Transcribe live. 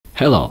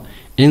Hello,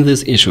 in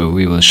this issue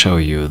we will show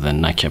you the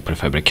Nake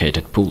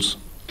prefabricated pools.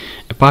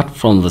 Apart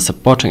from the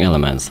supporting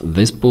elements,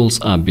 these pools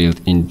are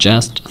built in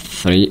just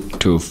 3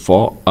 to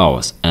 4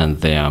 hours and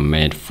they are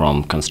made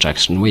from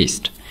construction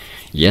waste.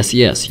 Yes,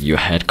 you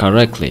heard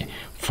correctly,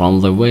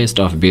 from the waste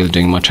of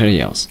building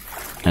materials.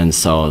 And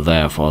so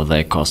therefore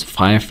they cost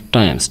 5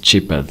 times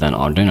cheaper than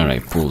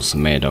ordinary pools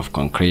made of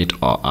concrete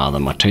or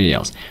other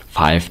materials.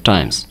 5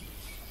 times.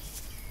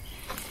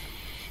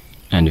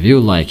 And view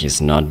like is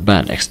not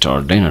bad,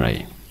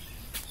 extraordinary.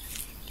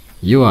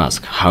 You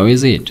ask, how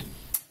is it?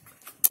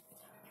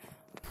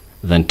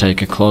 Then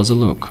take a closer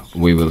look.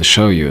 We will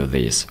show you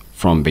this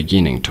from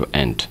beginning to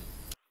end.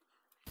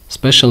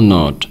 Special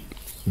note,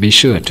 be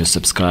sure to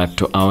subscribe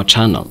to our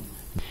channel,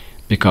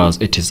 because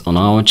it is on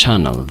our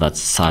channel that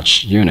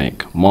such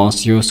unique,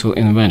 most useful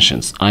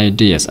inventions,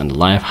 ideas and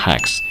life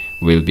hacks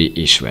will be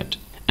issued.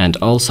 And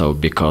also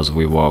because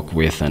we work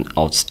with an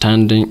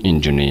outstanding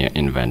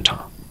engineer-inventor.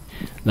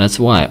 That's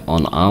why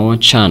on our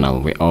channel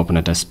we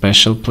opened a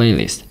special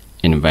playlist,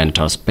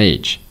 Inventors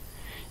page.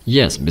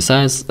 Yes,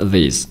 besides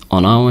this,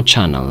 on our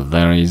channel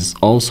there is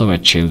also a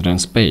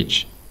children's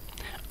page,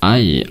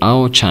 i.e.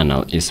 our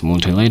channel is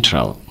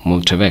multilateral,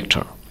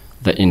 multi-vector.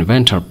 The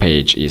inventor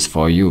page is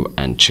for you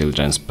and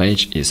children's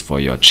page is for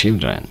your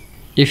children,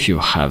 if you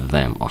have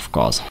them, of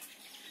course.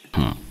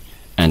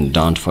 And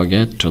don't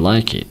forget to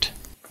like it.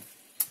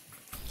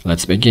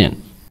 Let's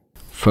begin.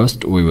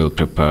 First we will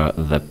prepare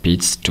the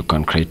pits to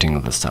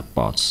concreting the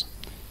supports.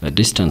 The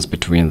distance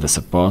between the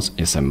supports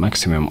is a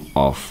maximum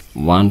of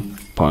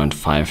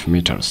 1.5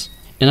 meters.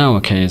 In our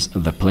case,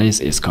 the place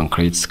is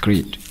concrete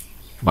screed,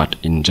 but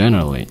in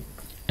generally,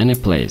 any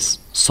place,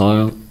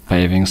 soil,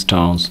 paving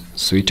stones,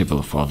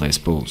 suitable for these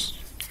pools.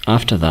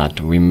 After that,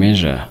 we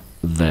measure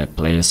the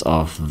place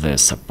of the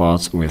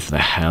supports with the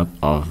help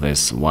of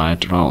these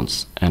white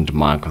rounds and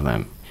mark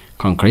them.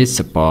 Concrete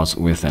supports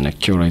with an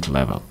accurate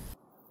level.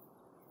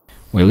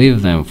 We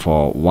leave them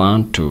for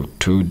 1 to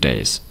 2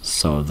 days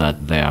so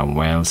that they are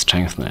well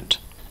strengthened.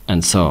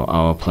 And so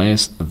our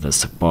place, the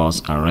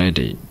supports are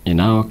ready. In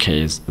our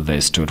case, they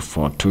stood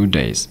for 2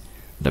 days.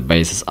 The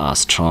bases are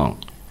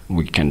strong.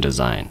 We can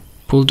design.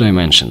 Pool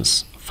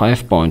dimensions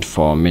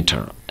 5.4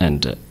 meter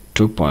and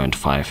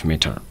 2.5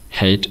 meter.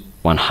 Height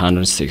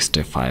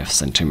 165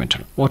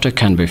 centimeter. Water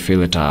can be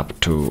filled up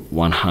to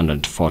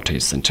 140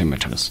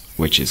 centimeters,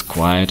 which is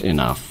quite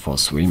enough for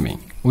swimming.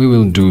 We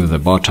will do the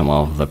bottom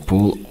of the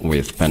pool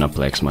with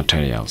Penoplex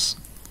materials.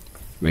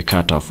 We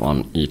cut off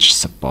on each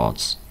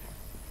supports.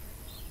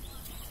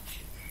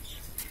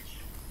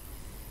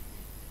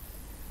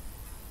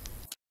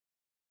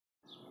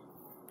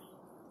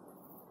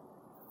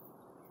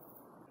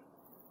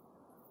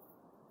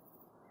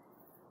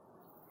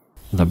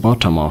 The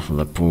bottom of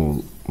the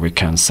pool, we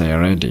can say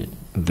ready.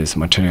 This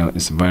material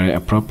is very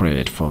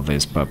appropriate for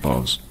this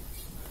purpose.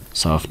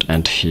 Soft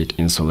and heat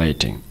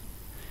insulating.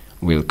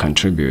 Will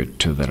contribute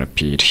to the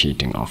rapid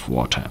heating of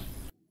water.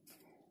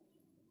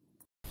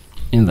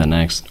 In the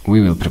next,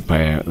 we will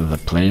prepare the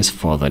place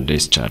for the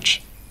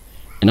discharge.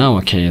 In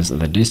our case,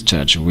 the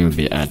discharge will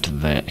be at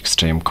the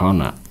extreme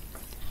corner.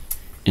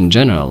 In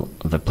general,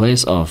 the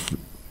place of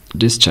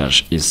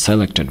discharge is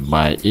selected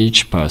by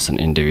each person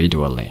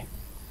individually.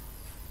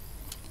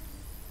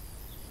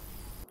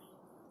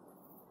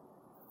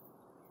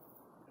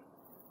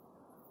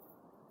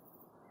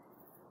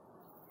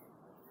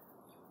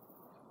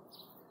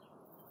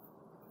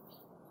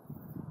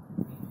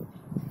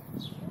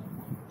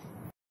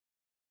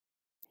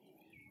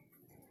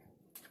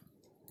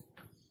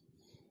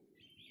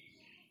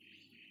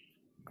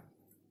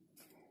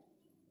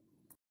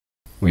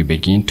 We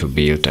begin to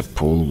build a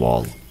pool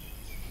wall.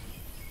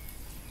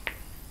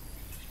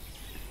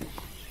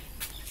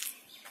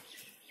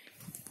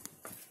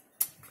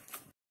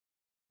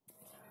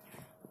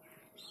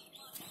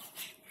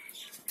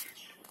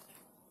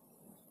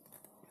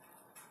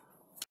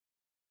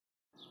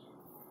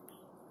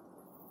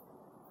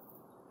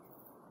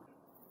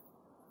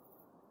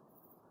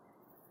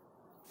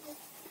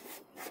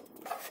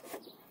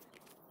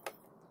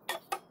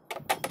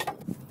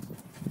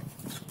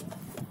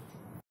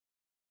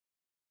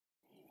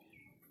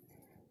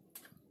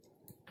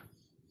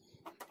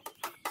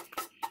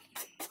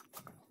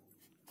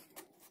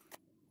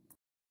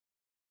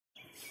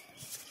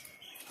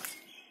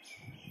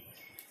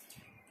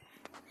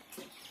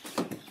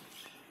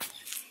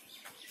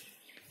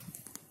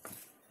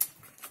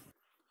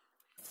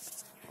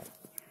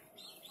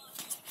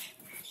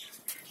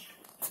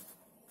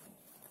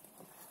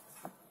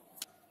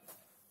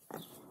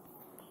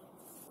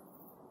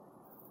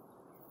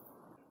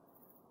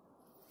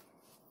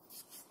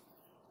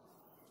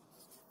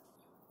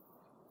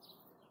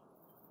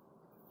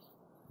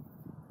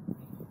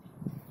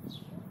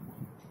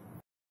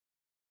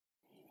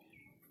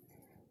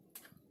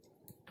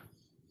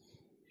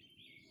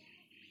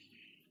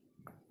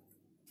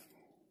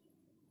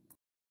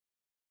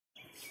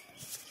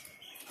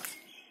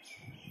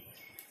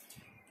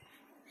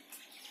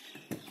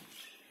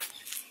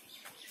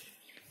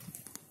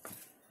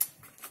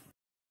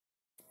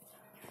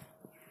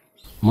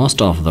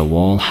 Most of the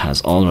wall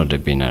has already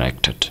been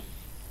erected.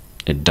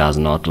 It does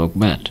not look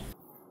bad.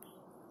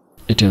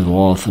 It is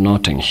worth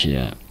noting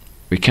here,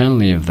 we can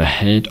leave the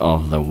height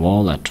of the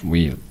wall at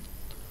will.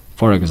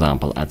 For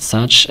example, at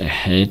such a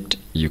height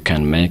you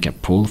can make a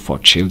pool for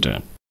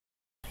children.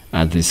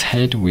 At this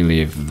height we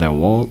leave the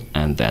wall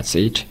and that's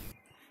it.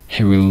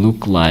 He will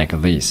look like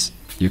this.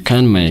 You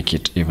can make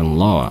it even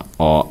lower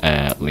or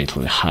a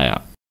little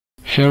higher.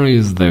 Here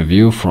is the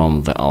view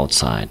from the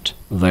outside.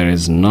 There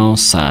is no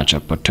such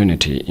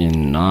opportunity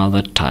in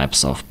other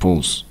types of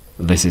pools.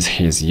 This is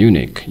his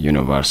unique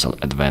universal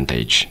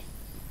advantage.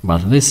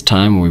 But this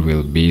time we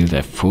will build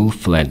a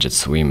full-fledged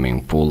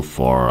swimming pool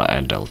for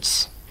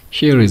adults.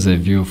 Here is a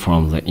view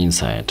from the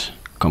inside,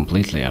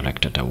 completely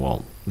erected a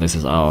wall. This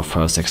is our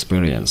first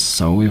experience,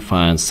 so we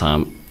find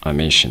some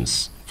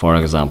omissions. For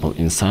example,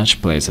 in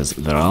such places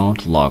the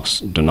round logs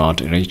do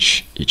not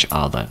reach each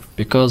other,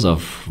 because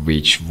of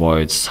which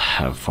voids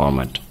have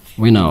formed.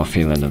 We now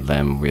fill in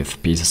them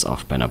with pieces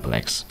of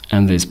Penaplex,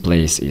 and this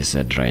place is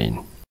a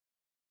drain.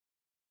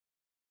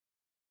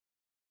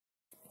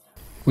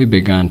 We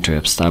began to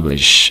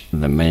establish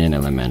the main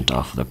element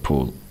of the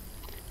pool,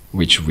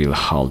 which will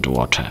hold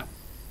water.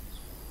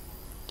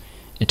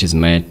 It is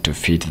made to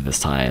fit the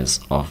size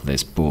of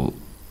this pool,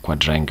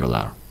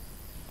 quadrangular.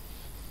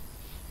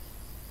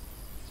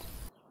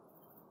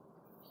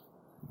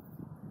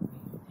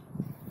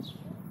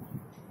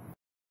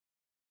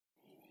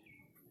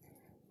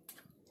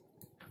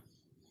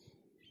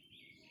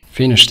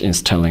 Finished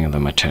installing the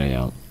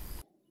material.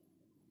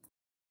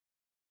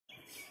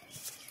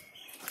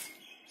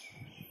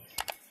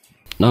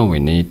 Now we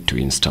need to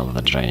install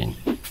the drain.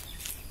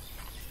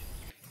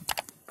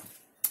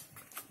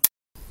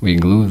 We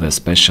glue the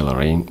special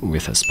ring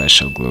with a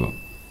special glue.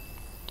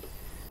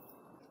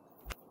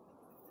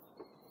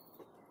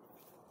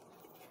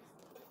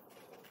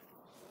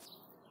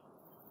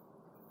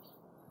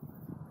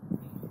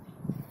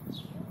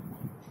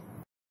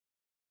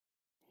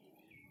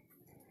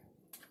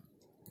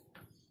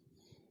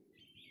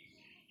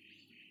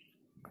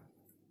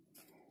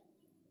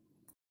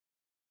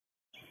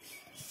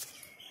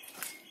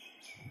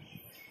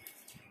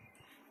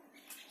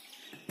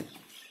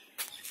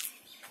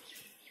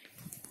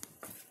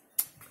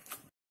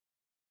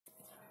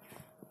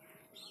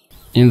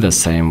 In the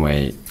same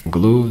way,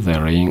 glue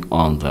the ring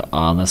on the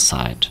other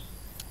side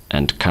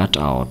and cut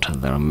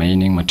out the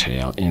remaining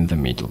material in the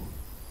middle.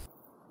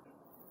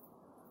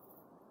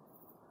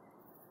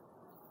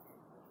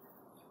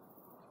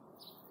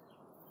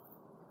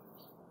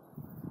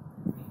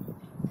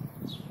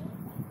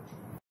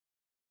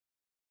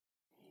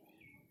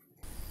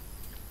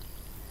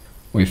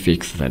 We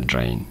fix the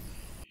drain.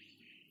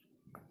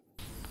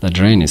 The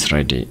drain is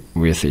ready.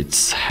 With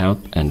its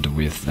help and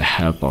with the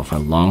help of a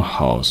long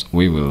hose,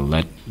 we will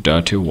let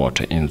dirty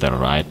water in the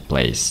right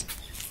place.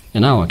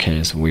 In our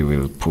case, we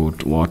will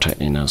put water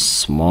in a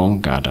small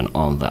garden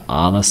on the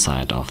other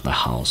side of the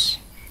house.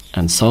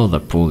 And so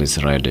the pool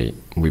is ready.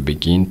 We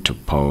begin to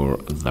pour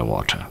the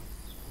water.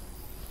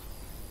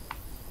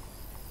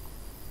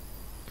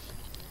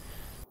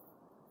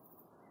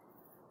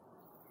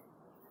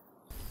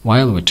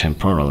 While we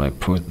temporarily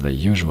put the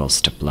usual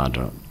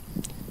stepladder,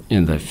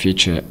 in the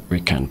future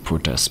we can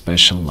put a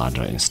special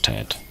ladder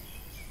instead.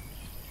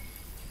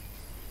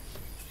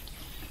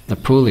 The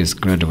pool is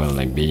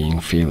gradually being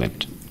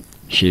filled.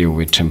 Here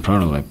we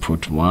temporarily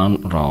put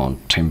one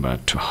round timber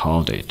to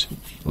hold it.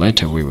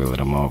 Later we will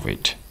remove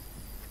it.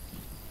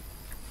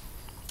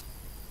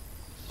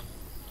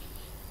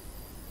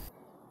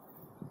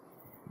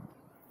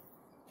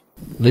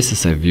 This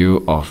is a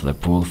view of the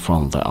pool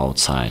from the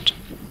outside.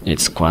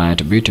 It's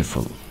quite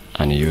beautiful,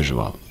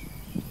 unusual.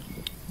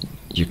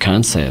 You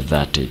can't say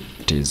that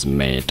it is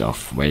made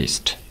of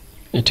waste.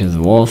 It is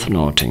worth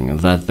noting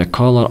that the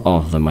color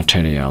of the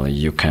material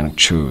you can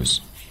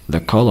choose, the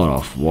color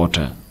of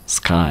water,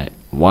 sky,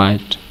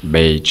 white,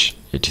 beige,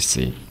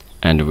 etc.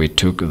 And we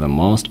took the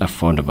most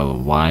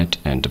affordable white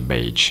and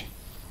beige.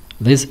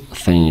 This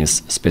thing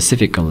is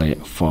specifically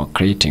for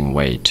creating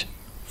weight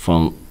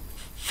from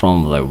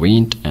the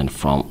wind and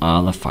from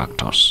other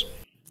factors.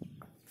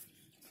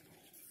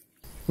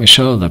 We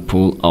show the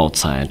pool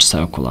outside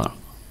circular.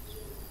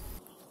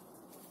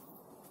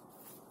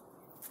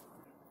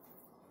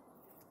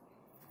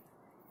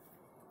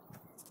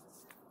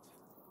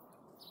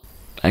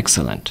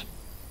 Excellent.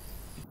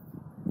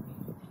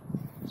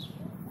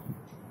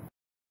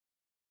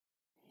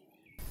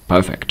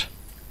 Perfect.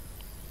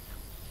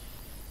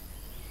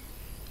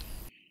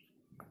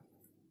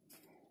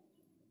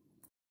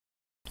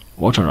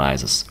 Water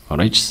rises,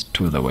 reaches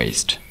to the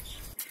waist.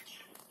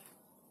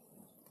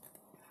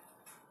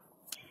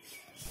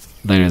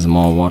 There is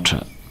more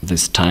water.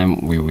 This time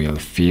we will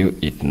fill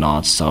it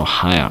not so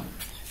higher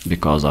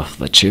because of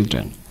the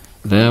children.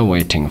 They are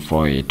waiting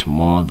for it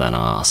more than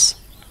us.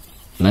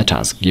 Let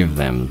us give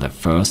them the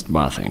first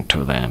bathing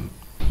to them.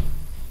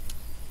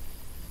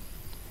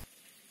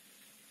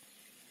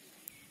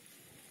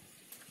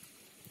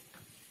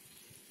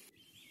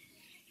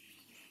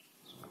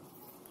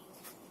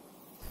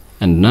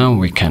 And And now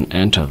we can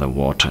enter the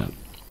water.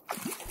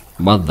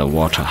 But the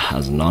water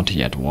has not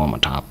yet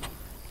warmed up.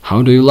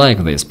 How do you like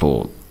this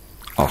pool?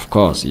 Of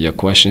course, your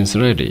question is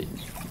ready.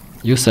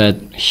 You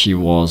said he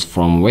was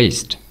from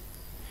waste.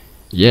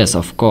 Yes,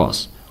 of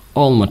course.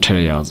 All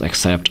materials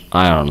except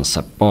iron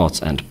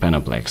supports and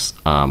panoplex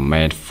are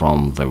made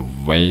from the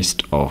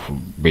waste of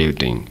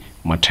building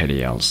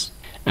materials,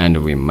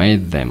 and we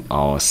made them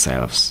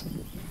ourselves.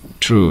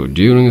 True,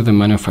 during the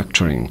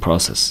manufacturing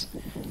process,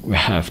 we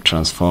have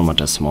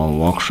transformed a small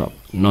workshop.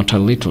 Not a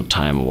little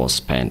time was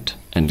spent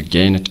and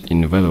gained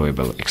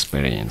invaluable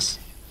experience.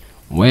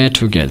 Where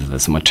to get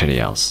these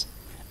materials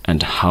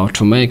and how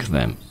to make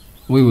them,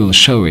 we will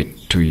show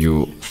it to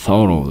you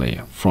thoroughly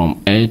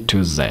from A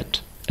to Z.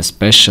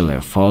 Especially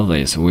for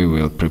this, we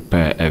will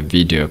prepare a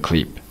video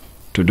clip.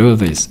 To do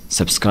this,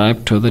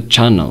 subscribe to the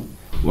channel.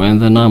 When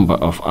the number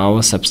of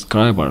our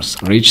subscribers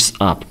reaches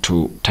up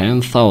to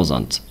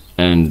 10,000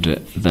 and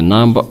the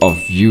number of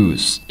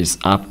views is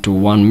up to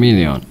 1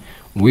 million,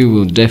 we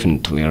will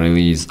definitely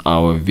release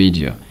our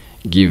video.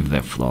 Give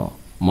the floor.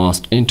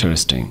 Most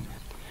interesting.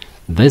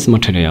 These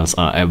materials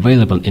are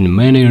available in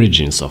many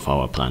regions of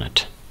our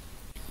planet.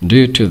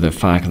 Due to the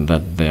fact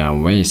that they are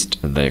waste,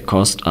 they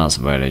cost us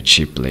very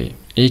cheaply.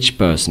 Each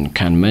person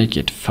can make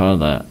it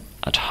further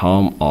at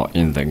home or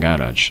in the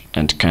garage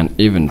and can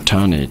even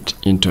turn it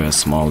into a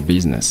small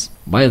business.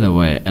 By the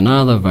way,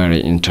 another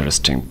very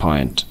interesting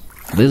point.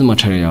 These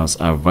materials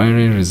are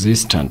very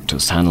resistant to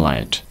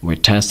sunlight. We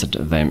tested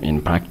them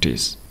in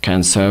practice.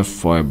 Can serve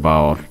for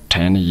about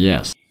 10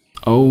 years.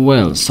 Oh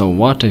well, so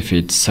what if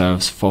it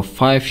serves for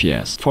 5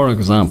 years? For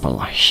example,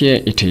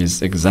 here it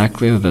is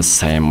exactly the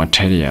same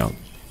material.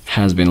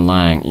 Has been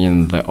lying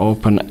in the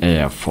open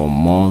air for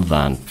more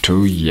than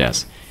 2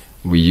 years.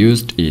 We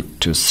used it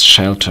to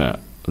shelter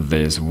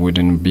these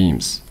wooden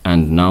beams.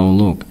 And now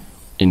look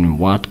in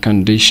what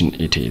condition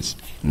it is.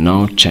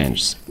 No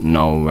change,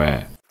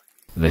 nowhere.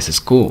 This is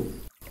cool.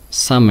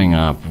 Summing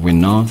up, we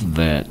note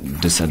the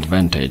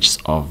disadvantages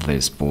of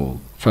this pool.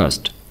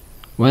 First,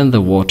 when the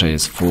water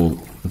is full,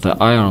 the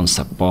iron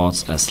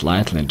supports are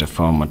slightly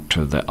deformed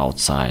to the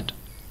outside.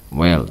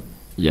 Well,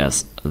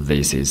 yes,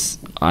 this is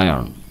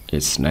iron.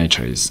 Its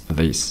nature is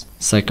this.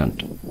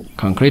 Second,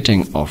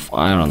 concreting of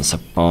iron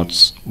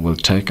supports will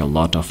take a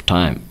lot of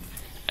time.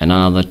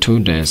 Another 2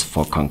 days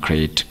for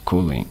concrete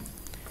cooling.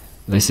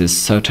 This is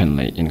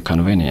certainly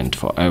inconvenient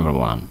for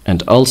everyone.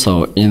 And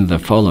also in the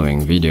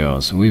following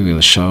videos we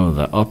will show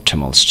the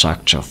optimal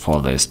structure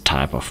for this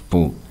type of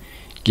pool,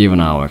 given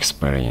our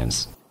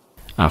experience.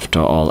 After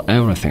all,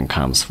 everything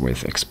comes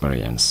with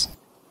experience.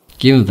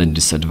 Given the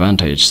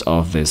disadvantages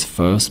of this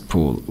first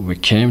pool, we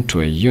came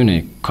to a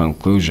unique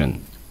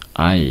conclusion,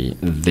 i.e.,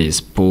 these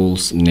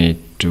pools need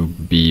to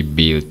be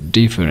built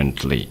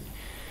differently.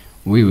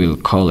 We will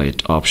call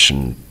it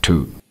option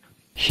 2.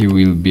 He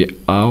will be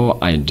our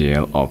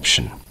ideal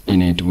option.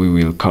 In it we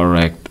will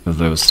correct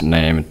those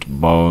named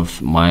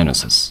both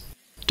minuses.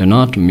 Do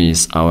not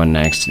miss our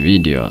next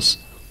videos.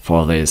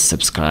 For this,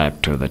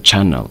 subscribe to the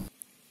channel.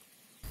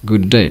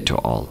 Good day to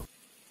all.